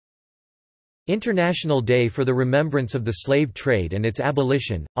International Day for the Remembrance of the Slave Trade and its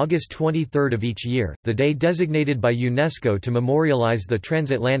Abolition, August 23 of each year, the day designated by UNESCO to memorialize the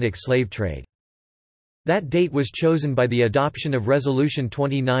transatlantic slave trade. That date was chosen by the adoption of Resolution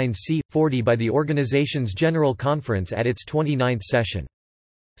 29C-40 by the organization's General Conference at its 29th session.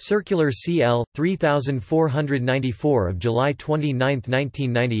 Circular CL. 3494 of July 29,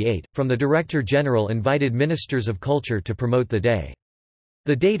 1998, from the Director General invited ministers of culture to promote the day.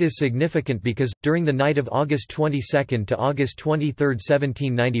 The date is significant because, during the night of August 22 to August 23,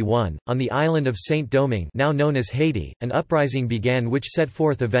 1791, on the island of Saint-Domingue, now known as Haiti, an uprising began which set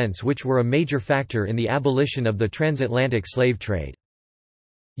forth events which were a major factor in the abolition of the transatlantic slave trade.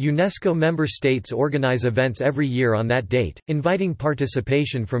 UNESCO member states organize events every year on that date, inviting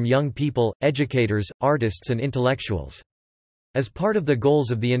participation from young people, educators, artists and intellectuals. As part of the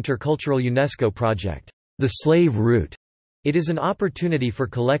goals of the intercultural UNESCO project, The Slave Route, it is an opportunity for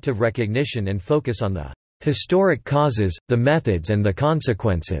collective recognition and focus on the historic causes, the methods and the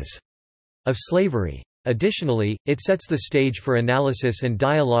consequences of slavery. Additionally, it sets the stage for analysis and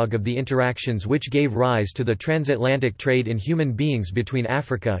dialogue of the interactions which gave rise to the transatlantic trade in human beings between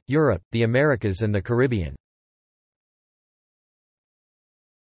Africa, Europe, the Americas and the Caribbean.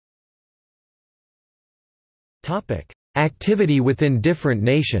 Activity within different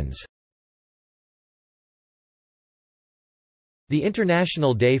nations. The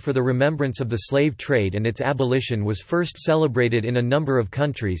International Day for the Remembrance of the Slave Trade and its Abolition was first celebrated in a number of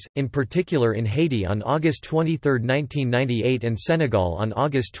countries, in particular in Haiti on August 23, 1998 and Senegal on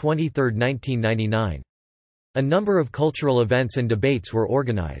August 23, 1999. A number of cultural events and debates were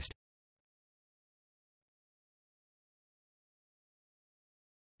organized.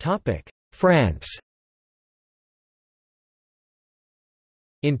 France.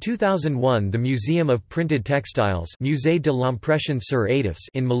 In 2001 the Museum of Printed Textiles Musée de l'Impression sur Étoffes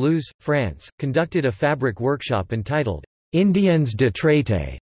in Mulhouse, France, conducted a fabric workshop entitled, Indiens de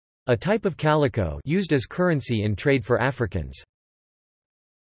traité, a type of calico used as currency in trade for Africans.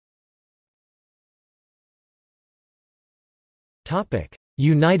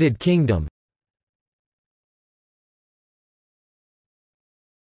 United Kingdom.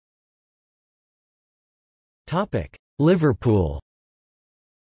 Liverpool.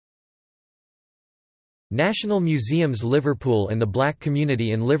 National Museums Liverpool and the Black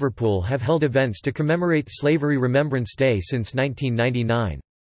community in Liverpool have held events to commemorate Slavery Remembrance Day since 1999.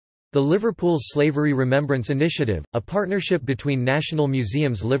 The Liverpool Slavery Remembrance Initiative, a partnership between National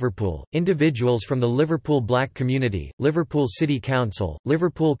Museums Liverpool, individuals from the Liverpool Black community, Liverpool City Council,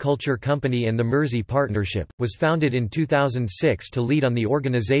 Liverpool Culture Company and the Mersey Partnership, was founded in 2006 to lead on the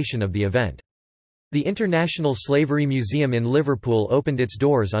organisation of the event. The International Slavery Museum in Liverpool opened its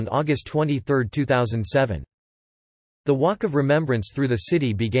doors on August 23, 2007. The Walk of Remembrance through the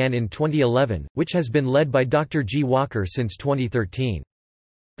city began in 2011, which has been led by Dr. G. Walker since 2013.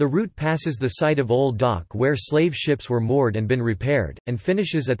 The route passes the site of Old Dock where slave ships were moored and been repaired, and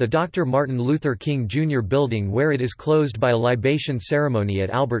finishes at the Dr. Martin Luther King Jr. building where it is closed by a libation ceremony at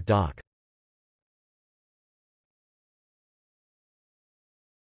Albert Dock.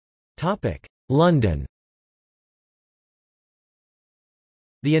 London.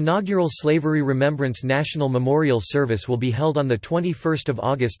 The inaugural Slavery Remembrance National Memorial Service will be held on 21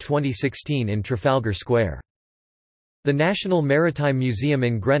 August 2016 in Trafalgar Square. The National Maritime Museum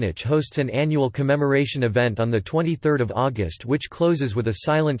in Greenwich hosts an annual commemoration event on 23 August which closes with a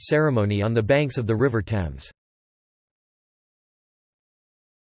silent ceremony on the banks of the River Thames.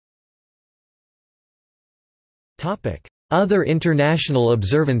 Other international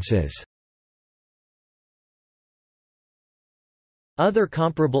observances. Other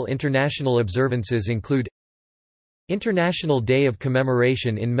comparable international observances include International Day of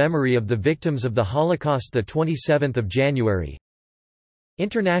Commemoration in memory of the victims of the Holocaust, 27 January.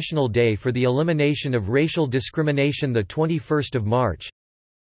 International Day for the Elimination of Racial Discrimination, 21 March.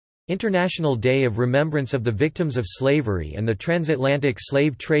 International Day of Remembrance of the Victims of Slavery and the Transatlantic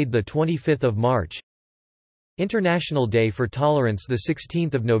Slave Trade, 25 March. International Day for Tolerance,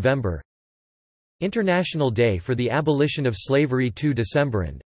 16 November. International Day for the Abolition of Slavery, 2 December,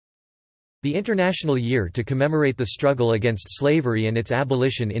 and the International Year to commemorate the struggle against slavery and its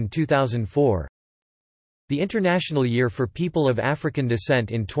abolition in 2004. The International Year for People of African Descent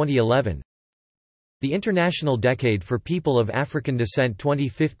in 2011. The International Decade for People of African Descent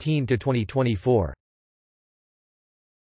 2015 to 2024.